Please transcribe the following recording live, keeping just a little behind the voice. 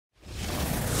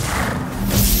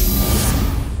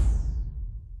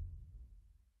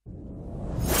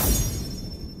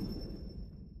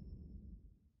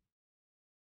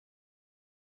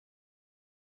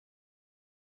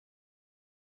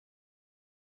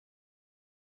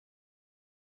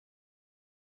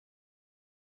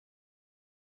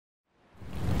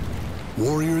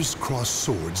Warriors cross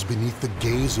swords beneath the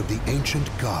gaze of the ancient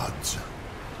gods.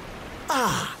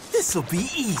 Ah, this'll be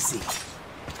easy.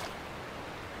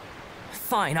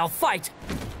 Fine, I'll fight!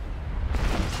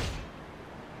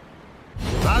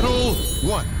 Battle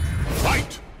 1.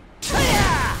 Fight!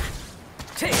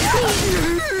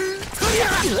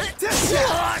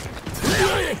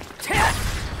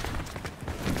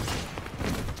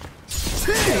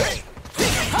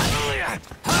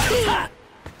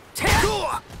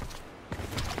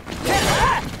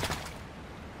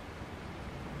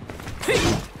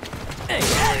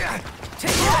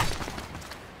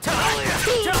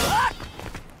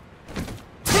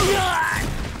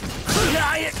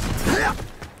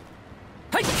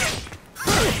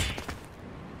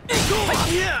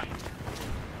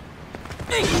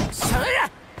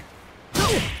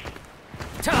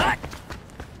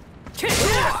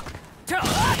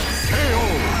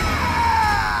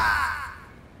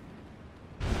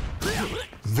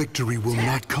 Victory will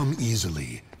not come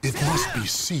easily. It must be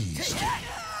seized.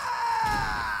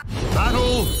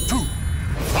 Battle 2.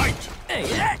 Fight!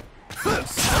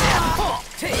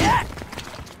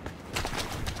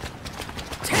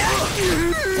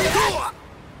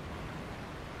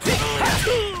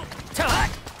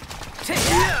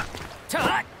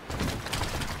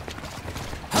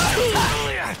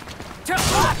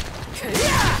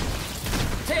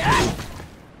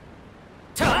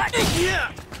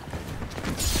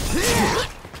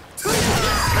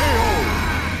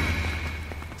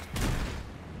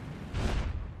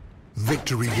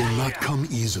 Victory will not come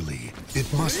easily.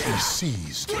 It must be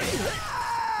seized.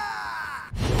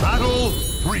 Battle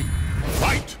 3.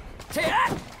 Fight!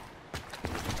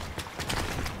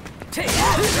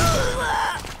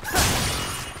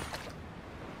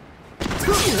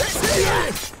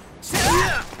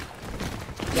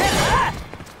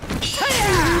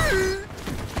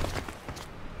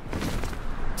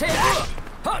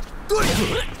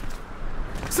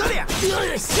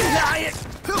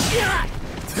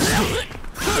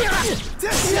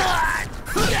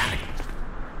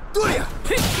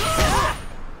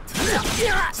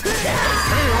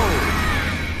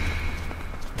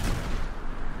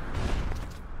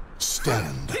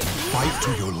 Stand. Fight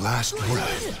to your last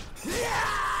breath.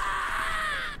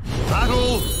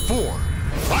 Battle 4.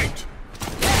 Fight!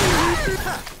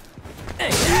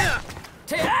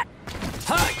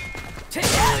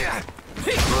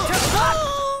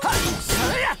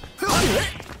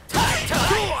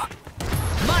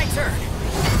 My turn!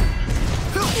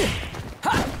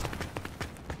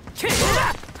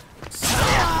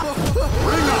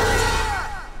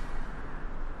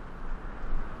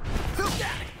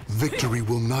 Victory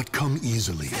will not come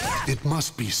easily. It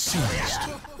must be seized.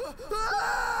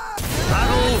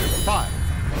 Battle 5.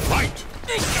 Fight!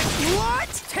 What?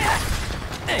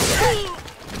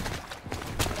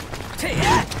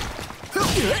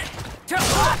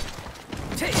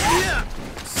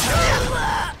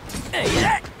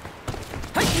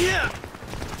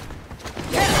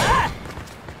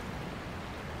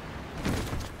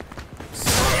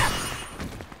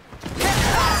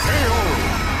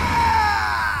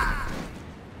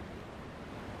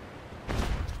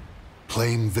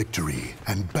 Claim victory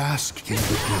and bask in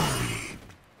the glory.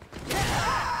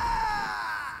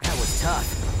 That was tough.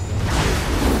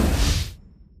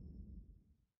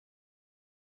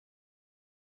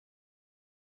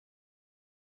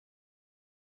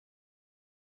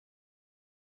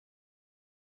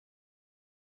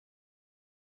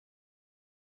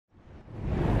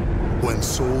 When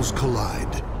souls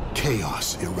collide,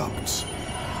 chaos erupts.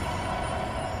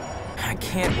 I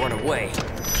can't run away.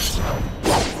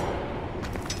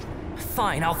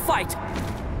 Fine, I'll fight!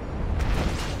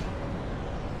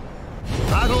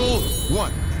 Battle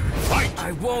 1. Fight!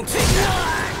 I won't... Just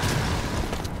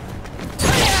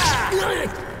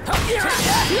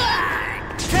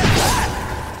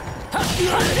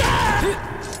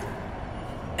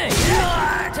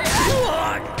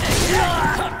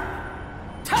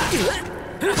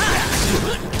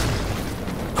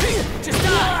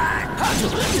die!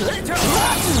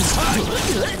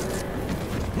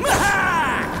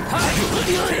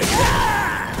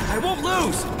 I won't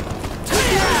lose!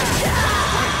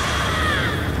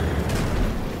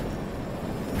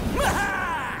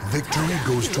 Victory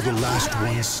goes to the last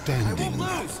one standing.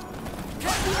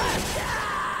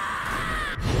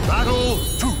 Battle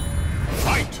 2.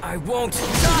 Fight! I won't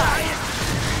die!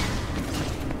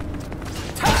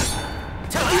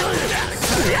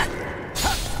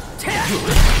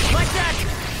 Like that!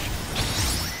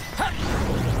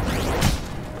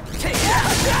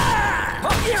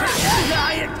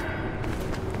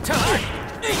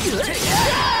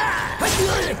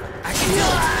 I can do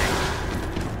it!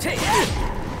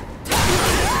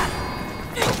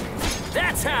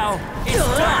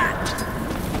 It's done!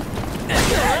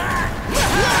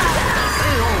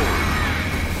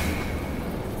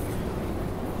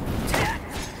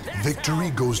 Victory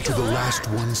goes to the last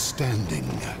one standing.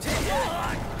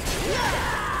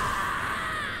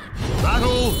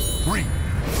 Battle 3.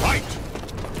 Fight!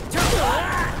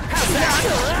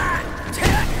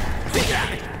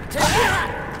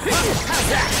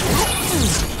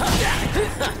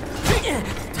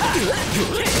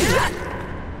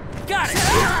 Got it!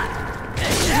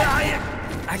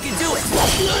 I can do it!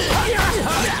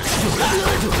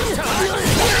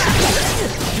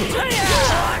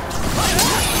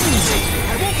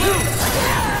 I won't lose!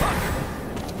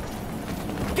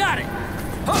 Got it!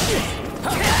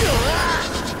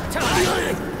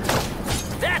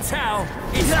 That's how!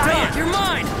 It's done! You're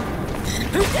mine!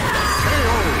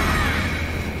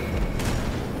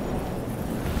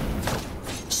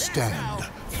 Stand.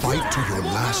 Fight to your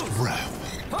last breath.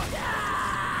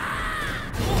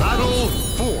 Battle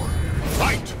 4.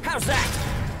 Fight! How's that?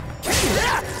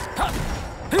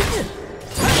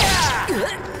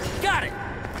 Got it!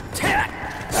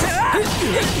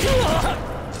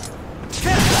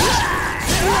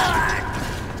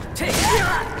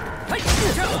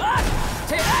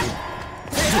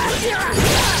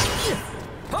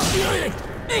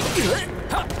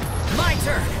 My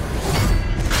turn!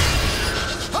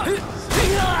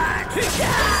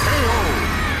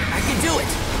 I can do it!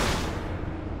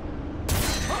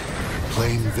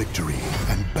 Claim victory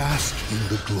and bask in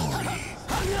the glory.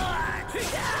 I can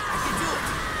do it!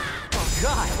 Oh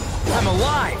God! I'm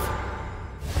alive!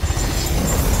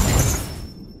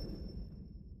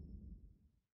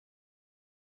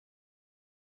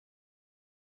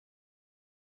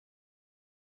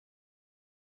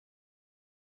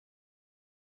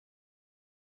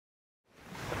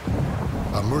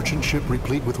 A merchant ship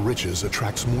replete with riches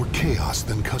attracts more chaos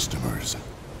than customers.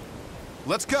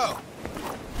 Let's go!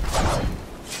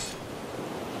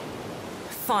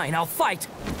 Fine, I'll fight!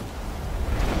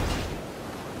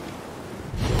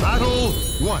 Battle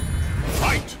 1.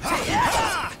 Fight!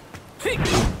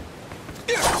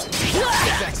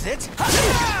 That's it!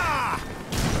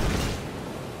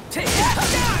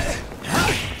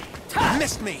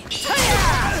 Missed me!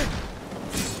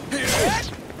 This!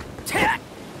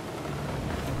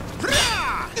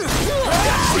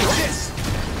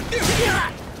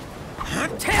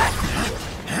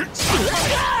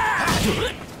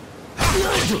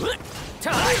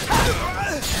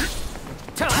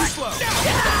 Too slow!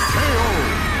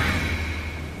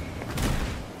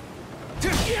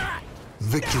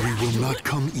 Victory will not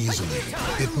come easily.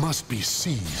 It must be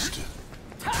seized.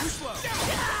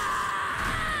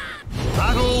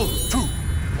 Battle 2.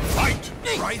 Fight!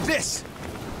 Try this!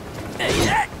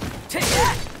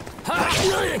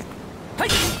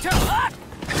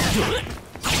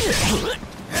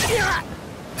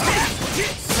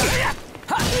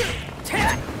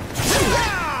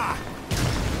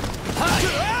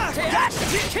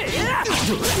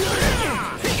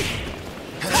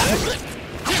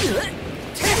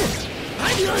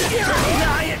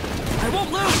 I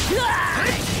won't lose!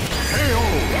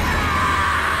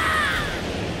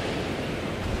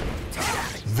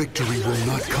 Victory will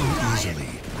not come easily.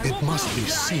 It must be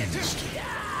seized.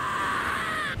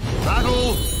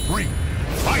 Battle 3.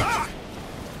 Fight!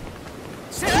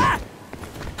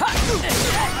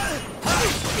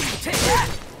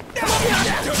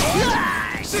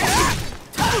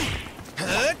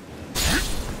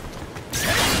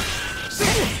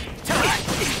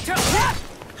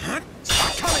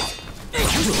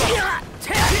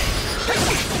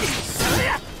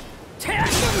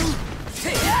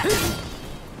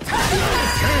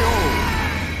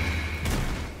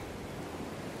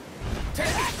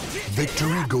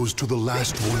 Victory goes to the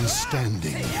last one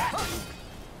standing.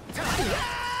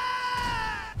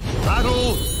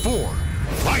 Battle 4.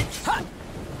 Fight!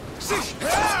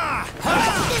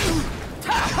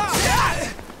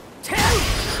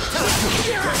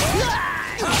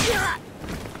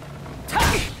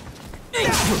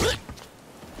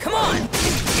 Come on!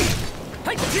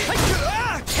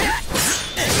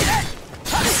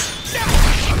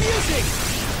 Amusing!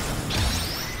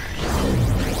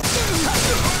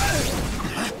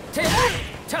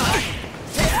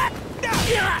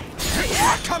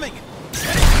 Coming! I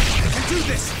can do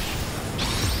this!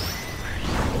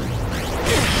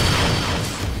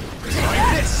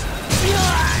 Try this!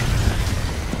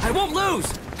 I won't lose!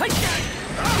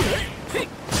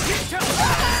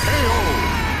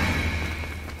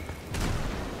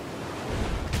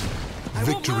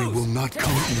 Victory will not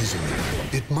come easily.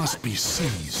 It must be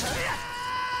seized.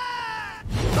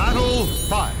 Battle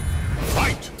 5.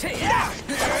 Fight!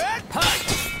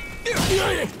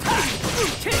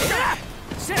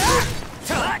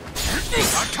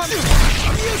 coming!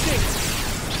 Amusing!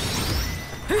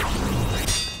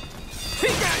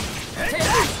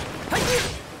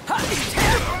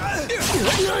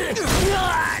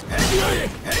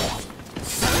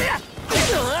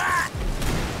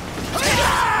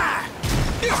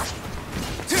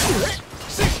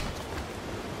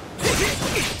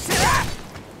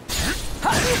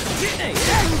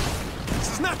 This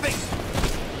is nothing!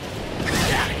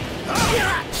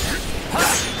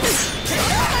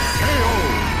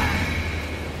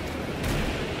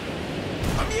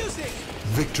 Amusing!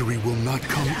 Victory will not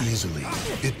come easily.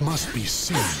 It must be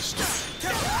seized.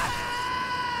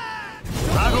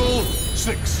 Battle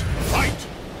 6. Fight!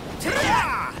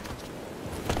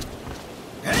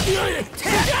 I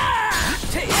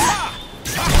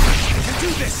can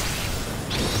do this!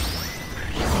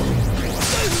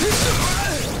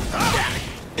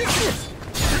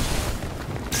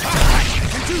 I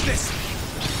can do this!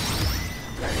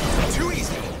 Too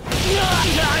easy!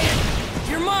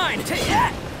 You're mine! Take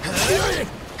that!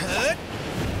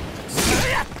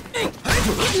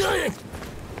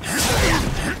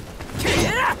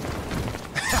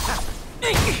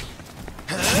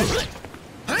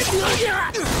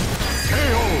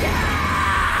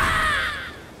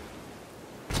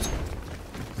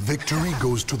 Victory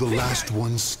goes to the last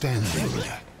one standing.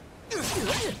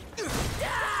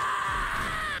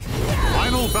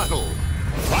 Final battle.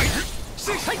 Fight!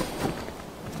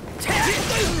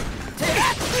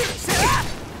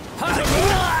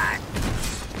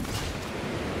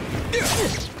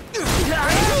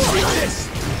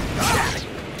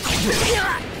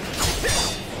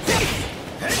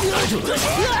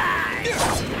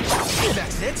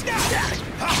 That's it!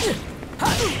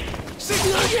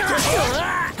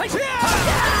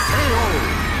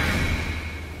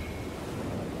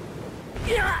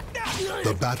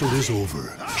 The battle is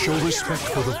over. Show respect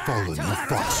for the fallen who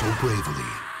fought so bravely.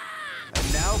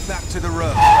 And now back to the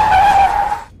road.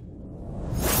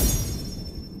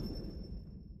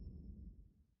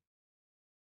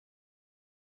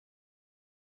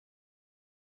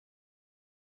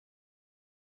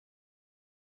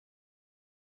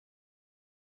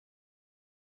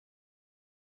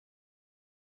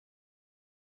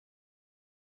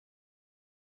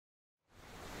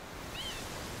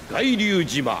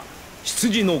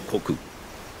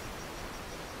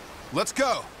 Let's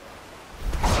go.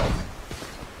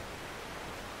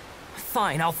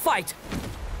 Fine, I'll fight.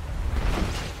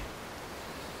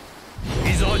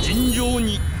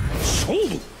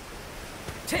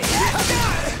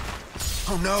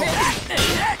 Oh no.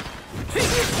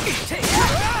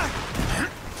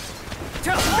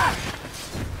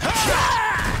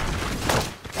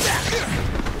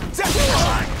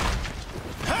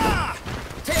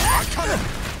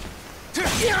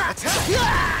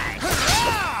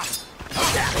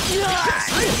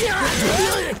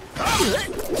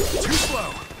 Too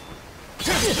slow.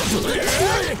 Too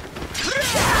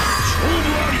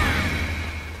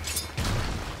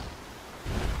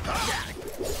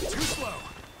slow.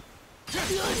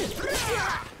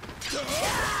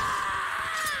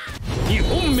 2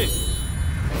本目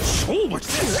勝負 Watch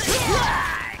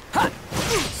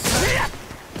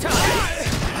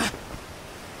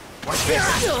this.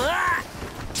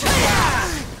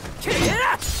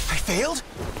 I failed?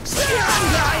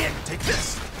 Take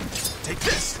this. Take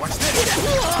this. Watch this.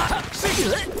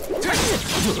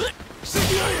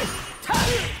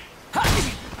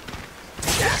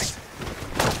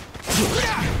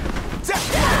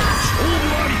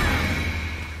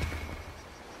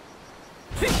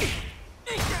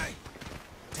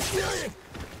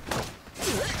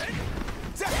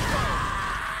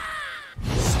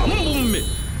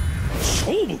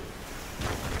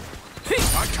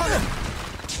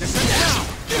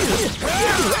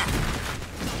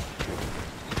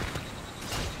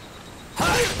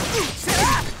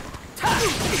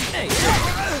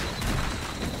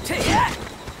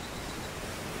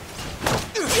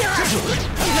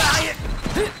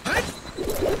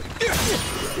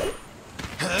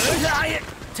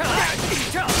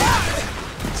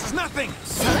 This is nothing.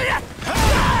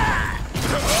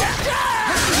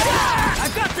 I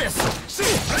got this.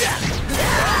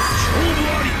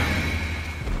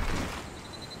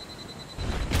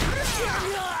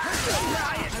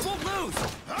 I won't lose.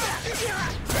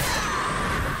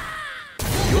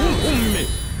 4本目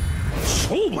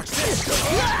勝負 Watch this.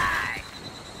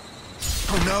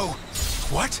 Oh no.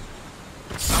 What?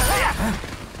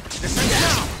 This is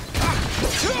now.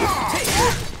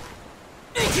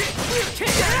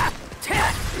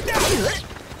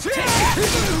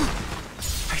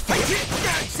 I fight.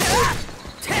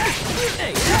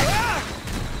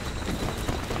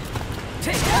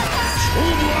 勝負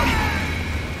あ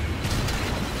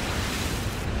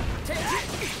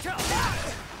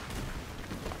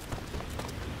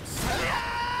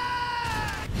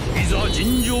り。いざ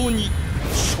尋常に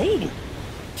勝負。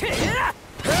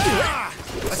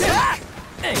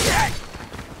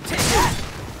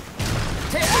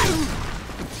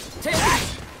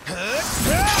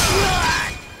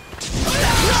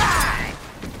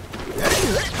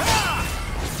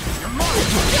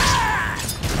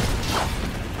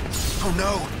Oh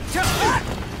no!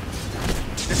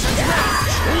 This is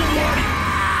勝負あり。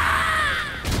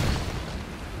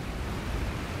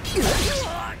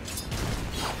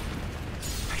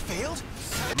I failed?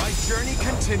 My journey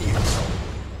continues.